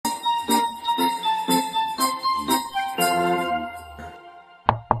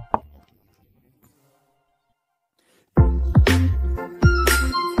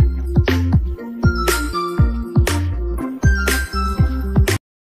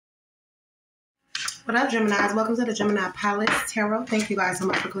What up, Geminis? Welcome to the Gemini Palace Tarot. Thank you guys so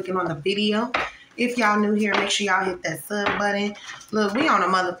much for clicking on the video. If y'all new here, make sure y'all hit that sub button. Look, we on a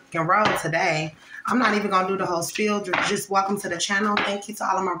motherfucking roll today. I'm not even going to do the whole spiel. Just welcome to the channel. Thank you to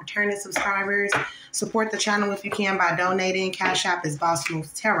all of my returning subscribers. Support the channel if you can by donating. Cash App is Boss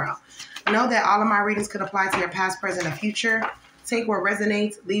Moves Tarot. Know that all of my readings could apply to your past, present, and future. Take what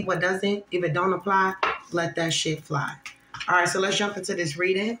resonates, leave what doesn't. If it don't apply, let that shit fly. All right, so let's jump into this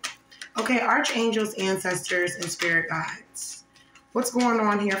reading. Okay, archangels, ancestors, and spirit guides. What's going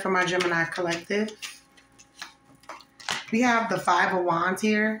on here for my Gemini collective? We have the Five of Wands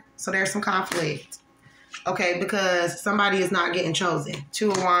here, so there's some conflict. Okay, because somebody is not getting chosen.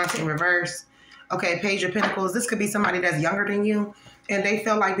 Two of Wands in reverse. Okay, Page of Pentacles. This could be somebody that's younger than you, and they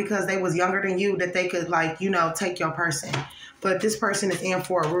feel like because they was younger than you that they could, like, you know, take your person. But this person is in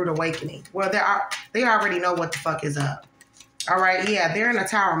for a rude awakening. Well, they already know what the fuck is up. All right, yeah, they're in a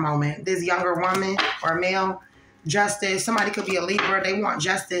tower moment. This younger woman or male, justice. Somebody could be a Libra. They want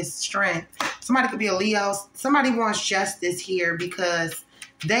justice, strength. Somebody could be a Leo. Somebody wants justice here because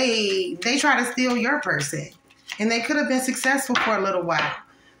they try to steal your person. And they could have been successful for a little while.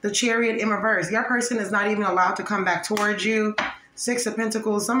 The Chariot in reverse. Your person is not even allowed to come back towards you. Six of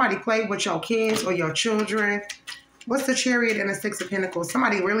Pentacles. Somebody played with your kids or your children. What's the Chariot and the Six of Pentacles?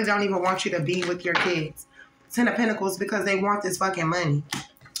 Somebody really don't even want you to be with your kids. Ten of Pentacles because they want this fucking money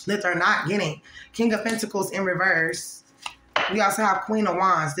that they're not getting. King of Pentacles in reverse. We also have Queen of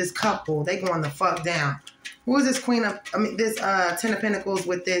Wands. This couple, they going the fuck down. Who is this this Ten of Pentacles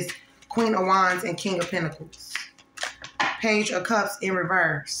with this Queen of Wands and King of Pentacles? Page of Cups in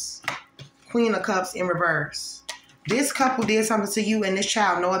reverse. Queen of Cups in reverse. This couple did something to you and this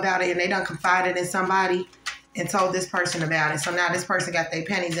child know about it and they done confided in somebody and told this person about it. So now this person got their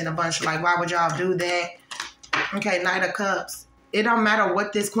pennies in a bunch. Like, why would y'all do that? Okay, Knight of Cups. It don't matter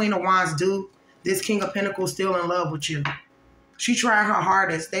what this Queen of Wands do. This King of Pentacles still in love with you. She tried her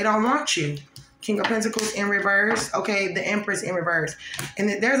hardest. They don't want you. King of Pentacles in reverse. Okay, the Empress in reverse. And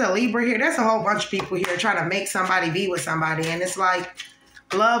there's a Libra here. There's a whole bunch of people here trying to make somebody be with somebody. And it's like,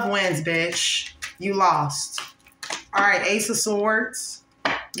 love wins, bitch. You lost. All right, Ace of Swords.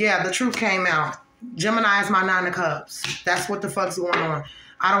 Yeah, the truth came out. Gemini is my Nine of Cups. That's what the fuck's going on.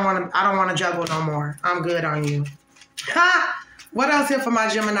 I don't want to juggle no more. I'm good on you. Ha! What else here for my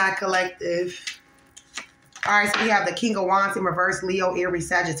Gemini collective? All right, so we have the King of Wands in reverse, Leo, Aries,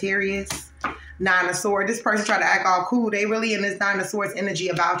 Sagittarius. Nine of Swords. This person tried to act all cool. They really in this Nine of Swords energy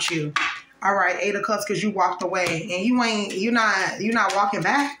about you. All right, Eight of Cups because you walked away and you're not walking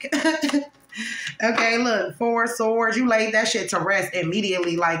back. Okay, look, Four of Swords. You laid that shit to rest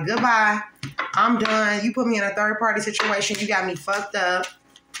immediately. Like, goodbye. I'm done. You put me in a third-party situation. You got me fucked up.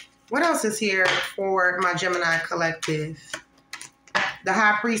 What else is here for my Gemini collective? The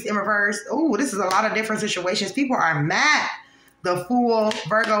High Priest in reverse. Ooh, this is a lot of different situations. People are mad. The Fool,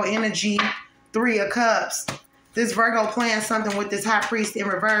 Virgo energy, Three of Cups. This Virgo playing something with this High Priest in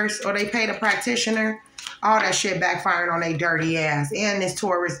reverse, or they paid a practitioner. All that shit backfiring on their dirty ass. And this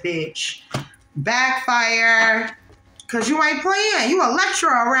Taurus bitch. Backfire. Because you ain't playing. You a lecturer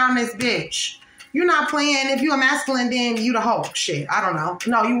around this bitch. You're not playing. If you a masculine, then you the Hulk. Shit, I don't know.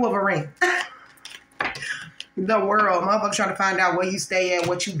 No, you Wolverine. The world. Motherfuckers trying to find out where you stay at,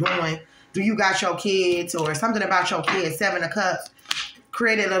 what you doing. Do you got your kids or something about your kids? Seven of Cups.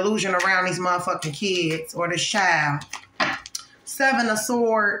 Created illusion around these motherfucking kids or this child. Seven of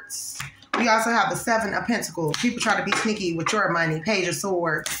Swords. We also have the Seven of Pentacles. People try to be sneaky with your money. Page of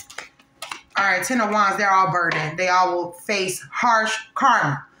Swords. All right, Ten of Wands. They're all burdened. They all will face harsh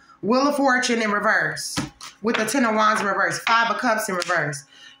karma. Wheel of Fortune in reverse. With the Ten of Wands in reverse. Five of Cups in reverse.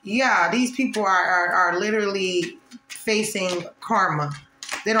 Yeah, these people are literally facing karma.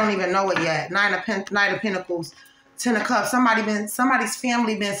 They don't even know it yet. Knight of Pentacles. Ten of Cups. Somebody's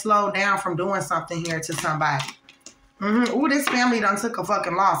family been slowed down from doing something here to somebody. Ooh, this family done took a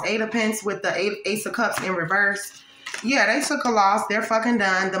fucking loss. Eight of Pence with the Ace of Cups in reverse. Yeah, they took a loss. They're fucking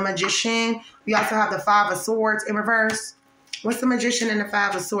done. The Magician. We also have the Five of Swords in reverse. What's the Magician and the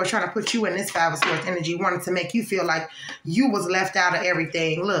Five of Swords trying to put you in this Five of Swords energy, wanting to make you feel like you was left out of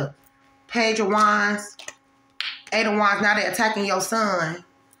everything? Look, Page of Wands, Eight of Wands. Now they're attacking your son.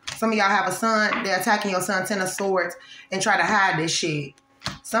 Some of y'all have a son. They're attacking your son, Ten of Swords, and try to hide this shit.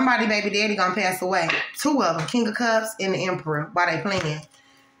 Somebody, baby daddy, gonna pass away. Two of them, King of Cups and the Emperor, while they playing.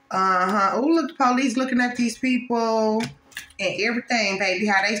 Oh, look, the police looking at these people and everything, baby.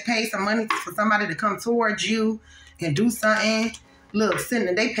 How they pay some money for somebody to come towards you and do something. Look,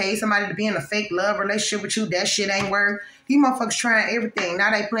 they pay somebody to be in a fake love relationship with you. That shit ain't work. These motherfuckers trying everything. Now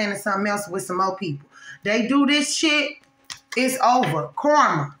they planning something else with some more people. They do this shit, it's over.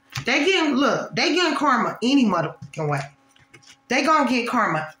 Karma. They getting karma any motherfucking way. They gonna get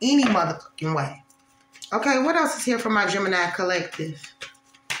karma any motherfucking way. Okay, what else is here for my Gemini collective?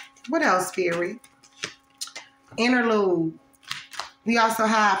 What else, Spirit? Interlude. We also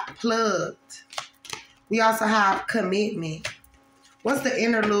have plugged. We also have commitment. What's the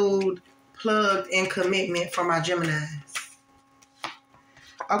interlude, plugged, and commitment for my Geminis?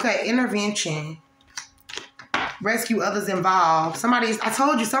 Okay, intervention. Rescue others involved. I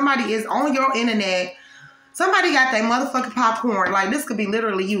told you, somebody is on your internet. Somebody got that motherfucking popcorn. Like, this could be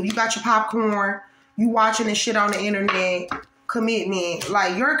literally you. You got your popcorn. You watching this shit on the internet. Commitment.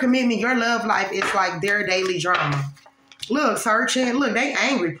 Like, your commitment, your love life is like their daily drama. Look, searching. Look, they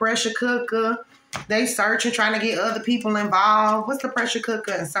angry. Pressure cooker. They searching, trying to get other people involved. What's the pressure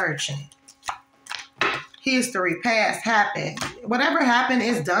cooker and searching? History, past, happened. Whatever happened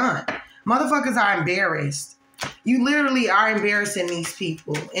is done. Motherfuckers are embarrassed. You literally are embarrassing these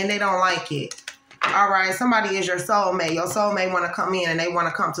people, and they don't like it. All right, somebody is your soulmate. Your soulmate want to come in, and they want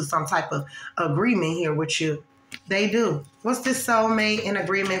to come to some type of agreement here with you. They do. What's this soulmate in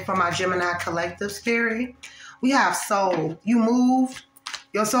agreement for my Gemini collective, Spirit? We have soul. You moved.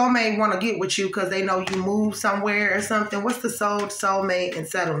 Your soulmate want to get with you because they know you moved somewhere or something. What's the soul, soulmate, and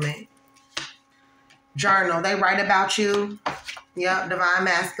settlement? Journal. They write about you. Yep, divine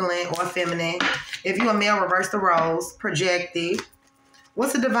masculine or feminine. If you're a male, reverse the roles. Projected.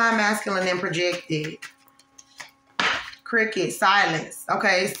 What's the divine masculine and projected? Cricket. Silence.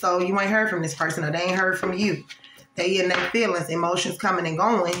 Okay, so you ain't heard from this person or they ain't heard from you. They in their feelings, emotions coming and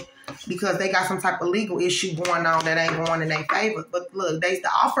going because they got some type of legal issue going on that ain't going in their favor. But look, the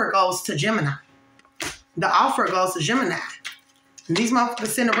offer goes to Gemini. The offer goes to Gemini. And these motherfuckers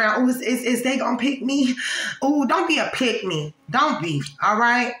sitting around, is they gonna pick me? Oh, don't be a pick me. Don't be, all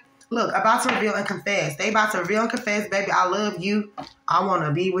right? Look, about to reveal and confess. They about to reveal and confess, baby, I love you. I want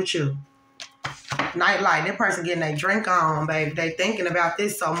to be with you. Nightlight, that person getting their drink on, baby. They thinking about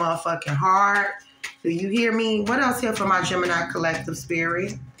this so motherfucking hard. Do you hear me? What else here for my Gemini collective,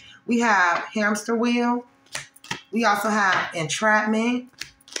 Spirit? We have hamster wheel. We also have entrapment.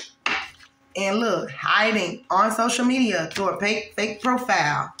 And look, hiding on social media through a fake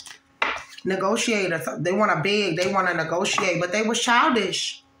profile. Negotiator. They want to beg. They want to negotiate. But they was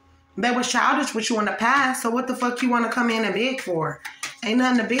childish. They was childish with you in the past. So what the fuck you want to come in and beg for? Ain't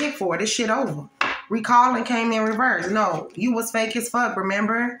nothing to beg for. This shit over. Recalling came in reverse. No, you was fake as fuck,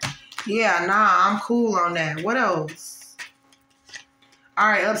 remember? Yeah, nah, I'm cool on that. What else? All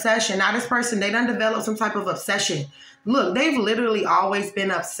right, obsession. Now this person, they done developed some type of obsession. Look, they've literally always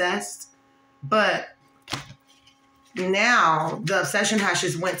been obsessed. But now the obsession has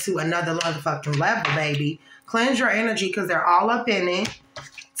just went to another motherfucking level, baby. Cleanse your energy because they're all up in it.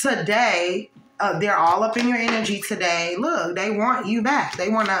 Today, they're all up in your energy today. Look, they want you back. They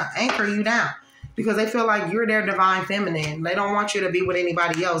want to anchor you down because they feel like you're their divine feminine. They don't want you to be with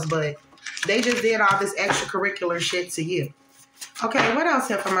anybody else, but they just did all this extracurricular shit to you. Okay, what else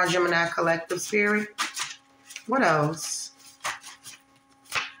here for my Gemini collective, Spirit? What else?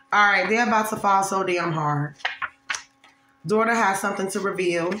 All right, they're about to fall so damn hard. Daughter has something to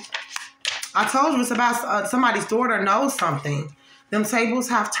reveal. I told you it's about somebody's daughter knows something. Them tables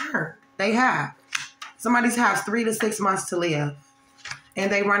have turned. They have. Somebody's has 3 to 6 months to live.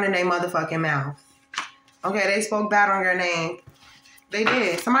 And they running their motherfucking mouth. Okay, they spoke bad on your name. They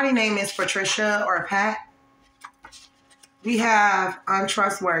did. Somebody's name is Patricia or Pat. We have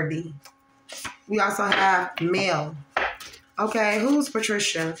untrustworthy. We also have male. Okay, who's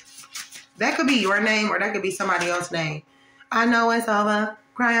Patricia? That could be your name or that could be somebody else's name. I know it's over.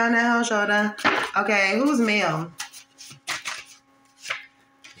 Cry on that whole shoulder. Okay, who's male?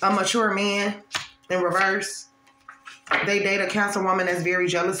 A mature man in reverse. They date a Cancer woman that's very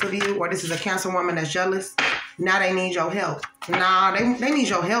jealous of you, or this is a Cancer woman that's jealous. Now they need your help. Nah, they need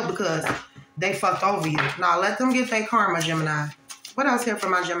your help because they fucked over you. Nah, let them get their karma, Gemini. What else here for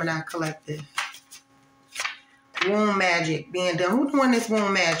my Gemini collective? Womb magic being done. Who doing this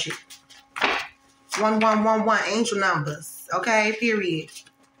womb magic? 1111 angel numbers. Okay, period.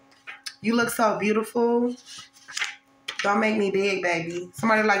 You look so beautiful. Don't make me beg, baby.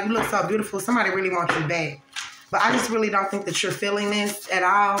 Somebody like, you look so beautiful. Somebody really wants you back. But I just really don't think that you're feeling this at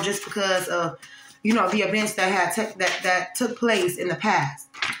all just because of, you know, the events that had that took place in the past.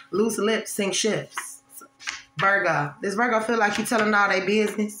 Loose lips sink ships. Virgo. Does Virgo feel like you telling all their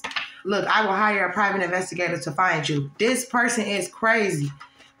business? Look, I will hire a private investigator to find you. This person is crazy.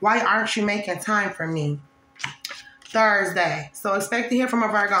 Why aren't you making time for me? Thursday. So expect to hear from a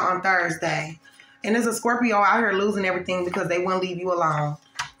Virgo on Thursday. And there's a Scorpio out here losing everything because they won't leave you alone.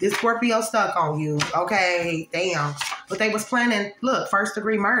 This Scorpio stuck on you. Okay, damn. But they was planning, look,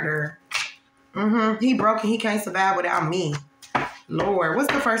 first-degree murder. He broke and he can't survive without me. Lord,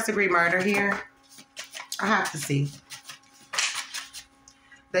 what's the first-degree murder here? I have to see.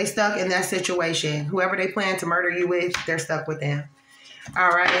 They stuck in that situation. Whoever they plan to murder you with, they're stuck with them. All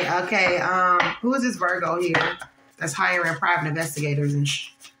right, okay. Who is this Virgo here that's hiring private investigators and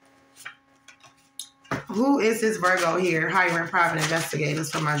Who is this Virgo here hiring private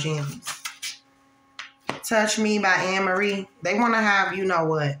investigators for my gems? Touch Me by Anne Marie. They want to have, you know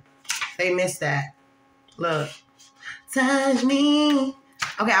what? They missed that. Look. Touch me.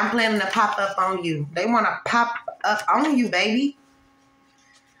 Okay, I'm planning to pop up on you. They want to pop up on you, baby.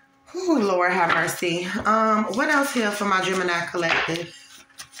 Ooh, Lord have mercy. What else here for my Gemini collective?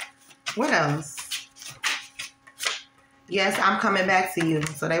 What else? Yes, I'm coming back to you.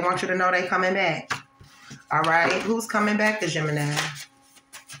 So they want you to know they coming back. All right. Who's coming back to Gemini?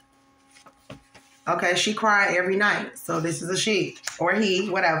 Okay, she cry every night. So this is a she or he,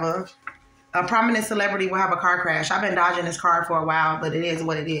 whatever. A prominent celebrity will have a car crash. I've been dodging this card for a while, but it is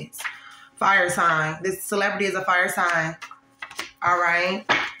what it is. Fire sign. This celebrity is a fire sign. All right.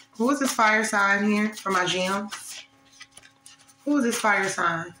 Who is this fire sign here for my gems? Who is this fire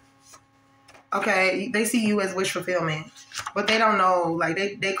sign? Okay, they see you as wish fulfillment. But they don't know, like,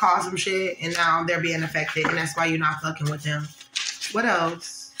 they caused some shit, and now they're being affected, and that's why you're not fucking with them. What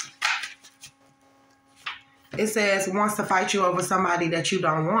else? It says, wants to fight you over somebody that you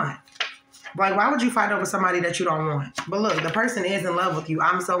don't want. Like, why would you fight over somebody that you don't want? But look, the person is in love with you.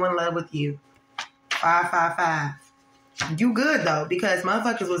 I'm so in love with you. 555. You good, though, because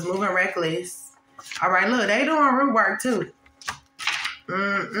motherfuckers was moving reckless. All right, look, they doing root work, too.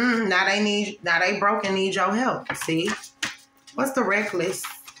 Now they broke and need your help. See? What's the reckless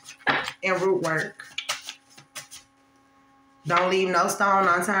in root work? Don't leave no stone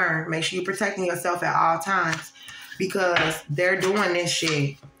unturned. Make sure you're protecting yourself at all times because they're doing this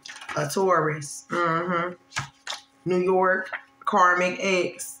shit. A Taurus. New York. Karmic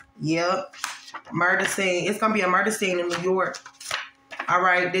X. Yep. Murder scene. It's going to be a murder scene in New York. All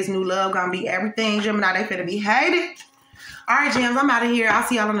right. This new love going to be everything. Gemini, they finna be hated. All right, gems. I'm out of here. I'll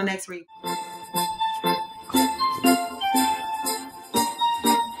see y'all on the next read.